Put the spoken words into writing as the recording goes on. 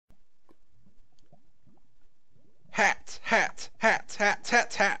Hats, hats, hats,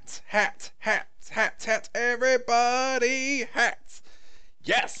 hats, hats, hats, hats, hats, hats, everybody, hats.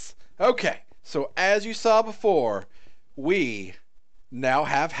 Yes. Okay. So as you saw before, we now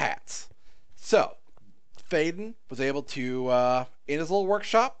have hats. So Faden was able to, in his little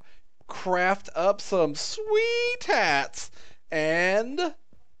workshop, craft up some sweet hats, and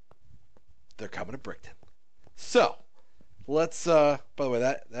they're coming to Brickton. So let's. By the way,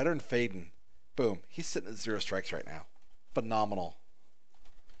 that earned Faden. Boom. He's sitting at 0 strikes right now. Phenomenal.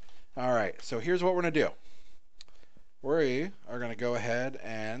 All right. So here's what we're gonna do. We are gonna go ahead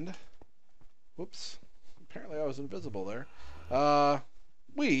and. Whoops. Apparently I was invisible there.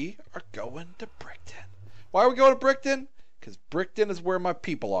 We are going to Brickton. Why are we going to Brickton? Because Brickton is where my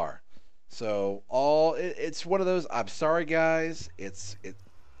people are. So it's one of those. I'm sorry, guys. It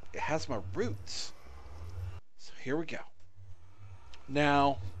has my roots. So here we go.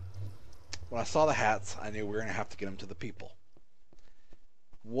 Now, when I saw the hats, I knew we were gonna have to get them to the people.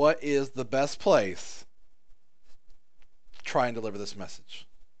 What is the best place to try and deliver this message?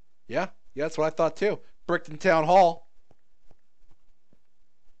 Yeah, that's what I thought too. Brickton Town Hall.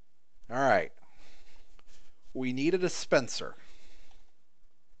 All right. We need a dispenser.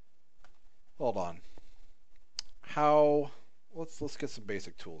 Hold on. Let's get some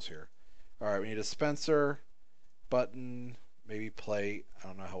basic tools here. All right, we need a dispenser, button, maybe plate. I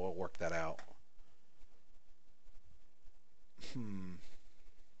don't know how we'll work that out.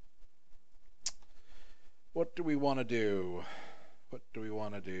 What do we want to do?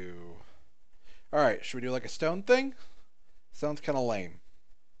 All right, should we do like a stone thing? Sounds kind of lame.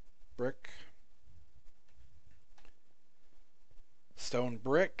 Brick. Stone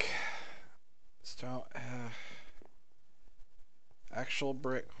brick. Stone. Actual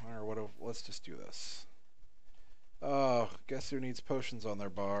brick. Or what? Let's just do this. Oh, guess who needs potions on their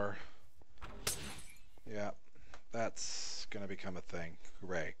bar? Yeah, that's gonna become a thing.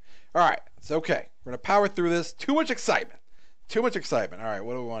 Hooray! All right, it's okay. We're gonna power through this. Too much excitement. Too much excitement. All right,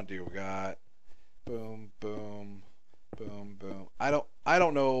 what do we want to do? We got boom, boom, boom, boom. I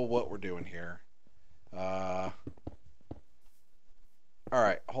don't know what we're doing here. All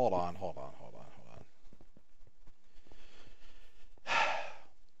right, hold on.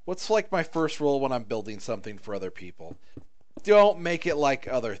 What's like my first rule when I'm building something for other people? Don't make it like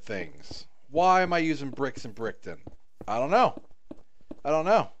other things. Why am I using bricks in Brickton? I don't know. Oh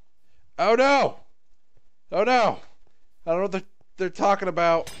no! Oh no! I don't know what they're talking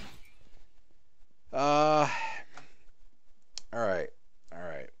about. All right.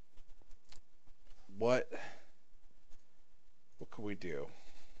 What can we do?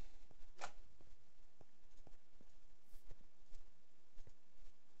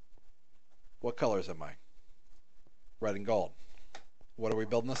 What colors am I? Red and gold. What are we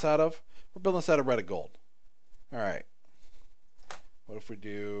building this out of? We're building this out of red and gold. All right. What if we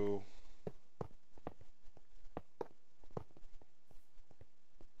do...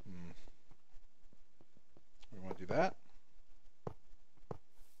 We want to do that.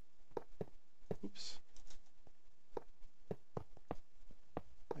 Oops.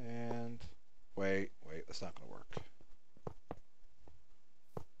 And wait, that's not going to work.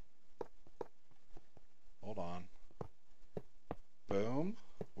 Hold on. Boom.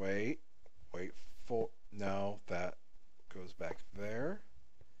 Wait for... No, that goes back there.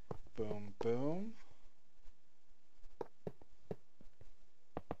 Boom, boom.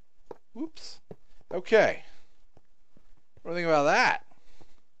 Whoops. Okay. What do you think about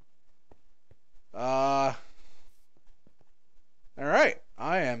that? Alright.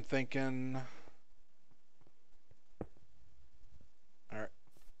 I am thinking... Alright.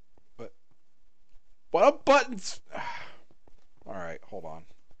 But... What buttons? Alright, hold on.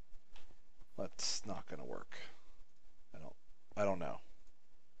 That's not gonna work. I don't know.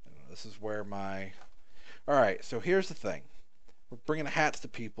 This is where my... Alright, so here's the thing. We're bringing hats to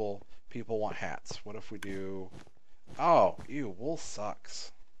people. People want hats. What if we do... Oh, ew, wool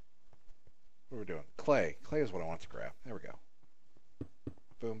sucks. What are we doing? Clay. Clay is what I want to grab. There we go.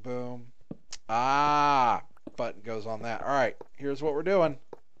 Boom, boom. Ah! Button goes on that. Alright, here's what we're doing.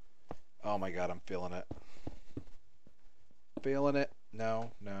 Oh my god, I'm feeling it. Feeling it.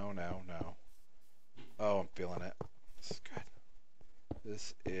 No. Oh, I'm feeling it. This is good.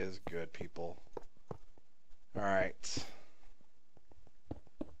 This is good, people. Alright.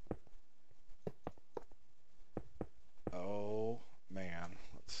 Oh, man.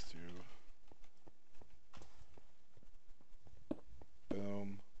 Let's do...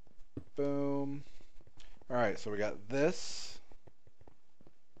 Boom. Boom. Alright, so we got this.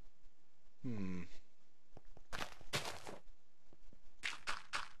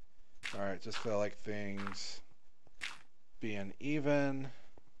 Alright, just feel like things being even.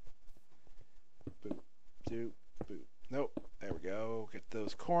 Boop, doop, boop. Nope. There we go. Get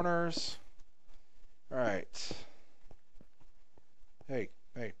those corners. All right. Hey,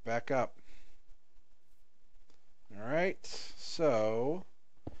 back up. All right. So,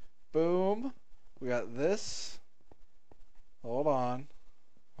 boom. We got this. Hold on.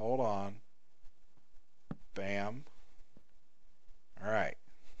 Bam. All right.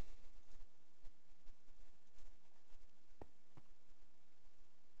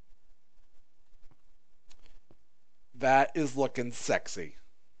 That is looking sexy.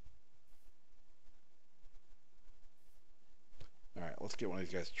 All right, let's get one of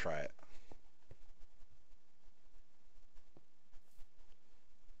these guys to try it.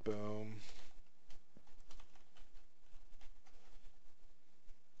 Boom.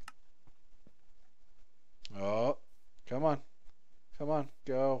 Oh, come on.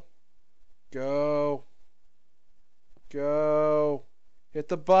 Go. Hit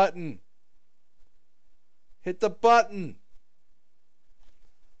the button.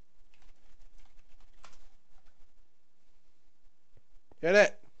 Hit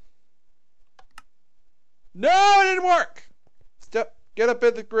it. No, it didn't work. Get up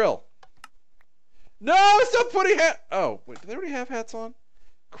in the grill. No, stop putting hat. Oh, wait, do they already have hats on?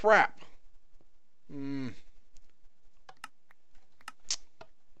 Crap.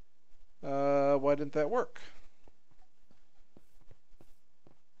 Why didn't that work?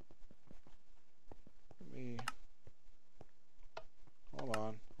 Hold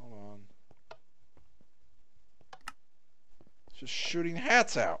on. It's just shooting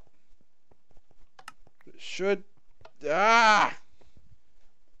hats out. It should.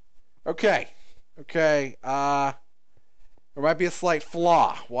 Okay. There might be a slight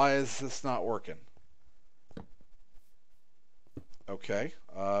flaw. Why is this not working? Okay.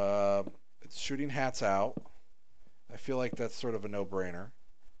 It's shooting hats out. I feel like that's sort of a no-brainer.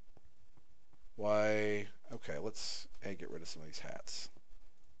 Why? Okay, let's get rid of some of these hats.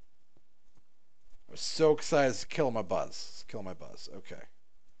 I was so excited to kill my buzz. Okay.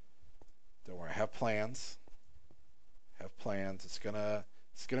 Don't worry. I have plans. It's gonna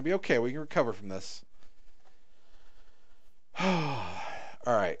be okay. We can recover from this. All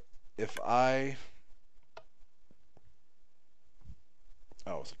right. If I...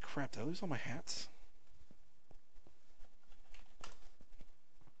 Oh, it's like, crap. Did I lose all my hats?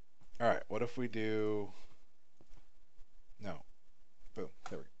 All right. What if we do... No. Boom.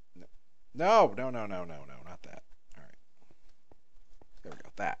 There we go. No, not that. All right. There we go.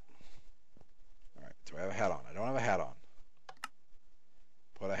 That. All right. Do I have a hat on? I don't have a hat on.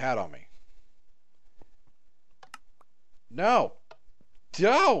 Put a hat on me. No.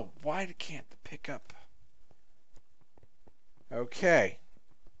 Why can't the pickup? Okay.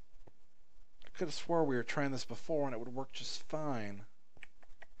 I could have swore we were trying this before and it would work just fine.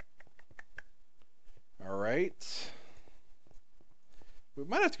 All right. We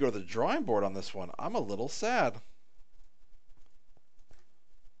might have to go to the drawing board on this one. I'm a little sad.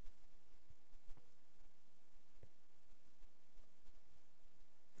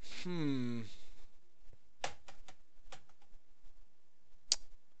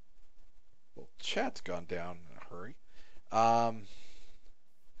 Well, chat's gone down in a hurry.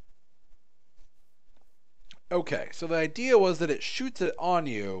 Okay, so the idea was that it shoots it on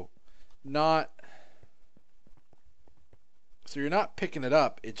you, not... So you're not picking it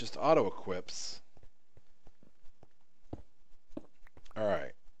up, it just auto-equips.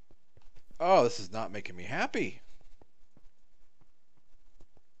 Alright. Oh, this is not making me happy.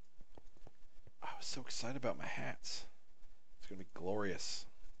 I was so excited about my hats. It's going to be glorious.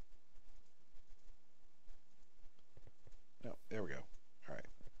 No, there we go. Alright.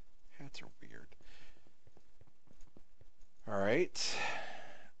 Hats are weird. Alright.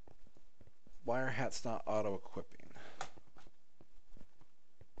 Why are hats not auto-equipping?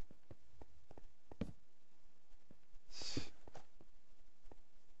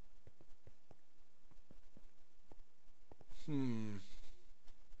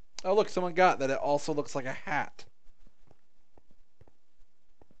 Oh, look, someone got that. It also looks like a hat.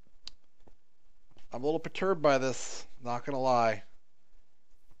 I'm a little perturbed by this, not gonna lie.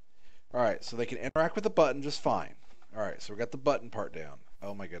 Alright, so they can interact with the button just fine. Alright, so we got the button part down.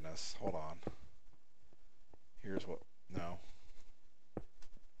 Oh my goodness, hold on. Here's what, no.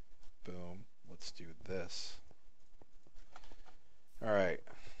 Boom, let's do this. Alright.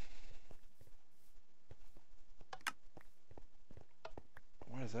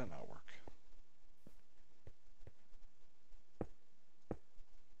 Why does that not work?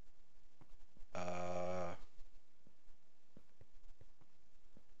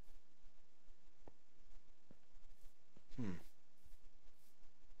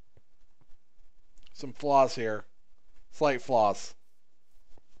 Some flaws here. Slight flaws.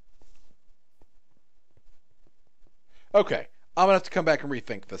 Okay, I'm gonna have to come back and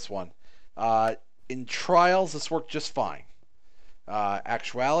rethink this one. In trials, this worked just fine.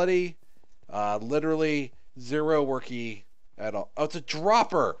 Actuality, literally zero worky at all. Oh, it's a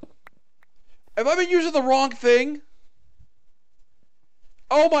dropper. Have I been using the wrong thing?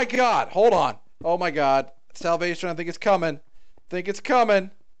 Oh my god, hold on. Oh my god. Salvation, I think it's coming.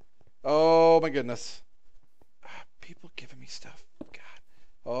 Oh my goodness. People giving me stuff. God.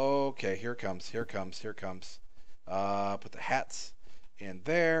 Okay, here it comes. Put the hats in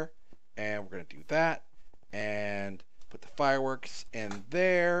there, and we're gonna do that, and put the fireworks in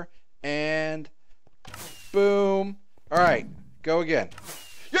there, and boom. All right, go again.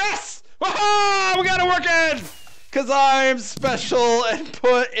 Yes! Woohoo! We got it working! Cause I'm special and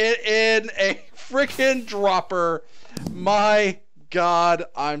put it in a freaking dropper. My God,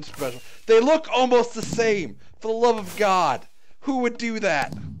 I'm special. They look almost the same. For the love of God, who would do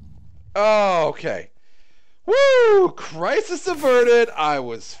that? Oh, okay. Woo! Crisis averted. I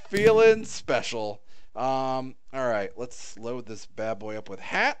was feeling special. All right, let's load this bad boy up with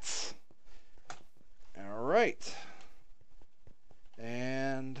hats. All right.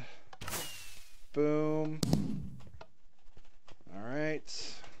 And boom. All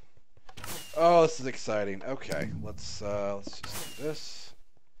right. Oh, this is exciting. Okay, let's just do this.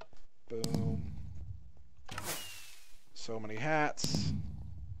 Boom. So many hats.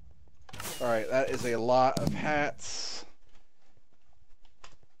 All right, that is a lot of hats.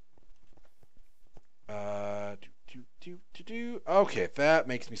 Okay, that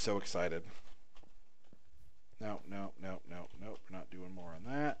makes me so excited. No, we're not doing more on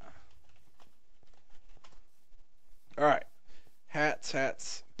that. All right,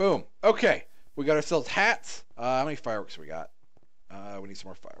 hats. Boom. Okay, we got ourselves hats. How many fireworks we got? We need some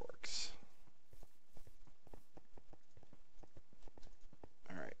more fireworks.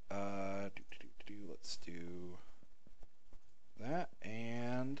 All right. Let's do that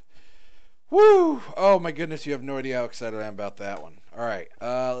and woo! Oh my goodness, you have no idea how excited I am about that one. All right.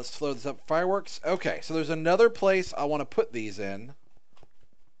 Let's load this up. Fireworks. Okay, so there's another place I want to put these in,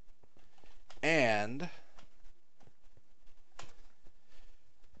 and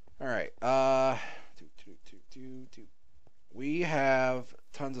all right. We have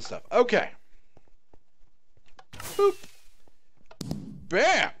tons of stuff. Okay. Boop.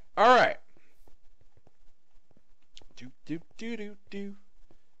 Bam. All right. Do.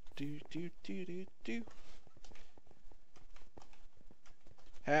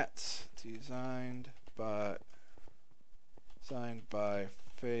 Hats designed by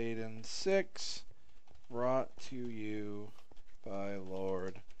Faden 6, brought to you by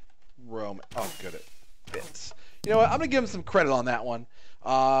Lord Roamin. Oh, good, it fits. You know what? I'm gonna give him some credit on that one.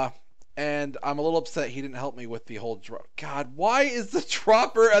 And I'm a little upset he didn't help me with the whole drop. God, why is the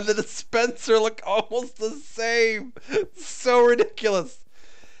dropper and the dispenser look almost the same? It's so ridiculous.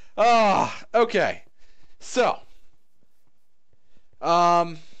 Okay. So,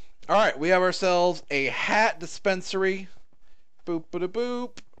 all right, we have ourselves a hat dispensary.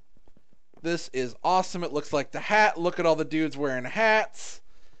 Boop-a-da-boop. This is awesome. It looks like the hat. Look at all the dudes wearing hats.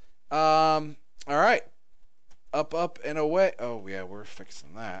 All right. Up, and away. Oh, yeah, we're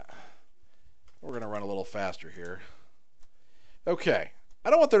fixing that. We're going to run a little faster here. Okay.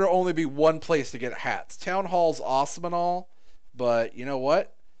 I don't want there to only be one place to get hats. Town Hall's awesome and all, but you know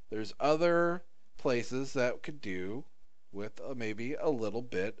what? There's other places that could do with maybe a little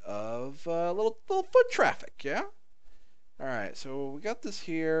bit of little foot traffic, yeah? All right, so we got this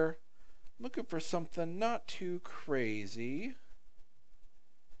here. Looking for something not too crazy.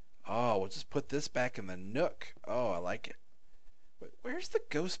 Oh, we'll just put this back in the nook. Oh, I like it. Wait, where's the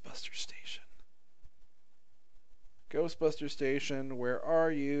Ghostbuster station? Ghostbuster station, where are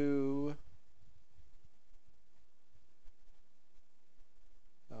you?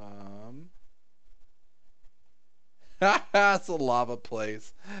 That's a lava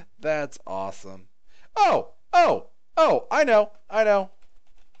place. That's awesome. Oh, I know. I know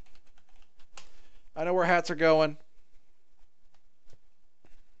where hats are going.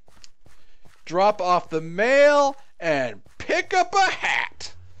 Drop off the mail and pick up a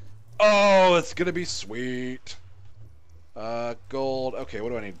hat. Oh, it's gonna be sweet. Gold. Okay, what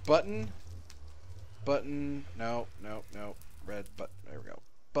do I need? Button. No. Red button. There we go.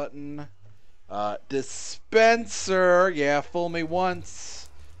 Button. Dispenser. Yeah, fool me once.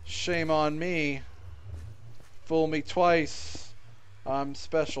 Shame on me. Fool me twice. I'm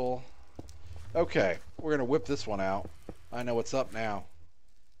special. Okay, we're gonna whip this one out. I know what's up now.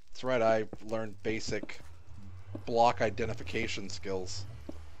 That's right, I learned basic block identification skills.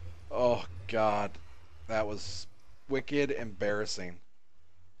 Oh God, that was wicked embarrassing.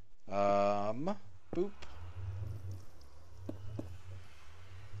 Boop.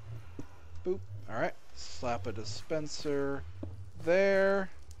 Boop. Alright. Slap a dispenser. There.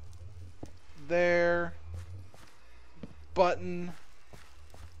 There. Button.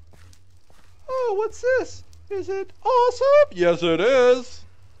 Oh, what's this? Is it awesome? Yes, it is.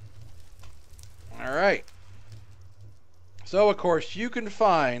 Alright. So, of course, you can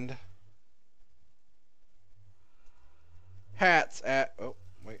find hats at... Oh,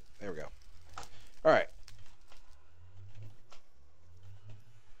 wait. There we go. Alright.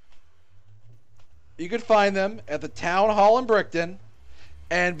 You can find them at the town hall in Brickton.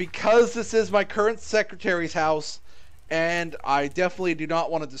 And because this is my current secretary's house, and I definitely do not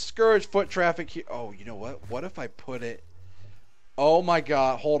want to discourage foot traffic here. Oh, you know what? What if I put it... Oh my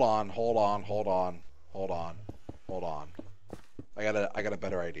God. Hold on. I got a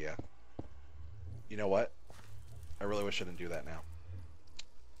better idea. You know what? I really wish I didn't do that now.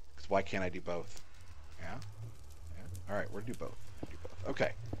 Because why can't I do both? Yeah? Alright, we're going to do both.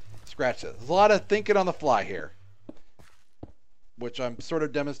 Okay. Scratch this. There's a lot of thinking on the fly here. Which I'm sort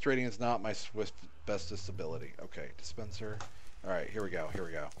of demonstrating is not my Swiss bestest ability. Okay, dispenser. Alright, here we go.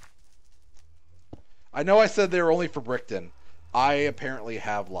 I know I said they were only for Brickton. I apparently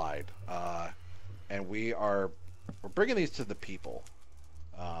have lied. And we're bringing these to the people.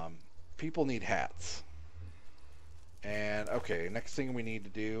 People need hats. And, okay, next thing we need to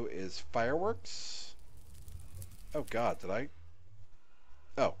do is fireworks. Oh, God, did I?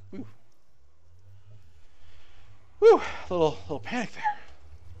 Oh, whew. Whew, little panic there.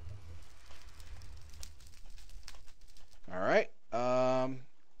 Alright,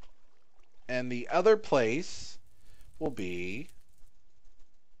 and the other place will be,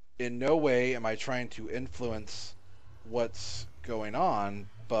 in no way am I trying to influence what's going on,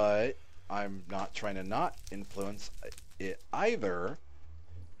 but I'm not trying to not influence it either.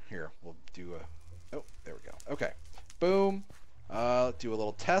 Here, we'll do a... Oh, there we go. Okay. Boom. Do a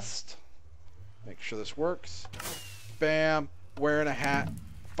little test. Make sure this works. Bam. Wearing a hat.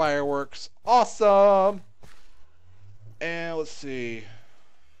 Fireworks. Awesome. And let's see.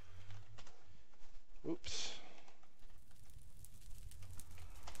 Oops.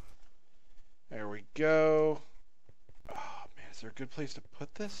 There we go. Oh, man. Is there a good place to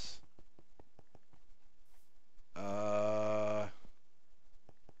put this? Let's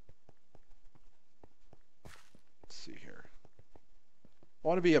see here. I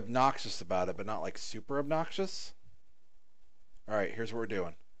want to be obnoxious about it, but not like super obnoxious. All right, here's what we're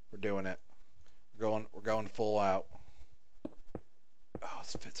doing. We're doing it. We're going full out. Oh,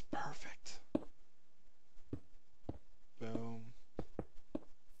 this fits perfect. Boom.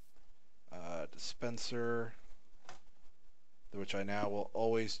 Dispenser, which I now will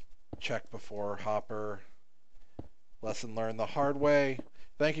always check before hopper. Lesson learned the hard way.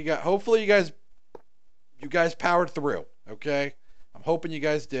 Thank you guys. Hopefully you guys powered through. Okay, I'm hoping you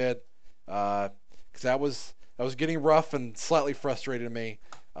guys did, because that was getting rough and slightly frustrated me,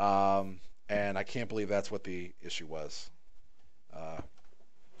 and I can't believe that's what the issue was.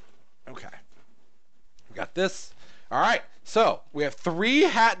 Okay, we got this. All right, so we have 3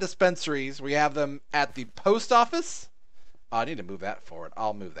 hat dispensaries. We have them at the post office. I need to move that forward.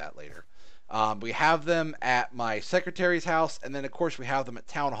 I'll move that later. We have them at my secretary's house, and then, of course, we have them at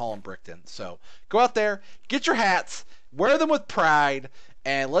Town Hall in Brickton. So go out there, get your hats, wear them with pride,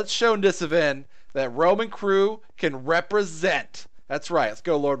 and let's show Nisavin that Roman crew can represent. That's right. Let's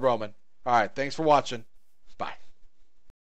go, Lord Romin. All right, thanks for watching.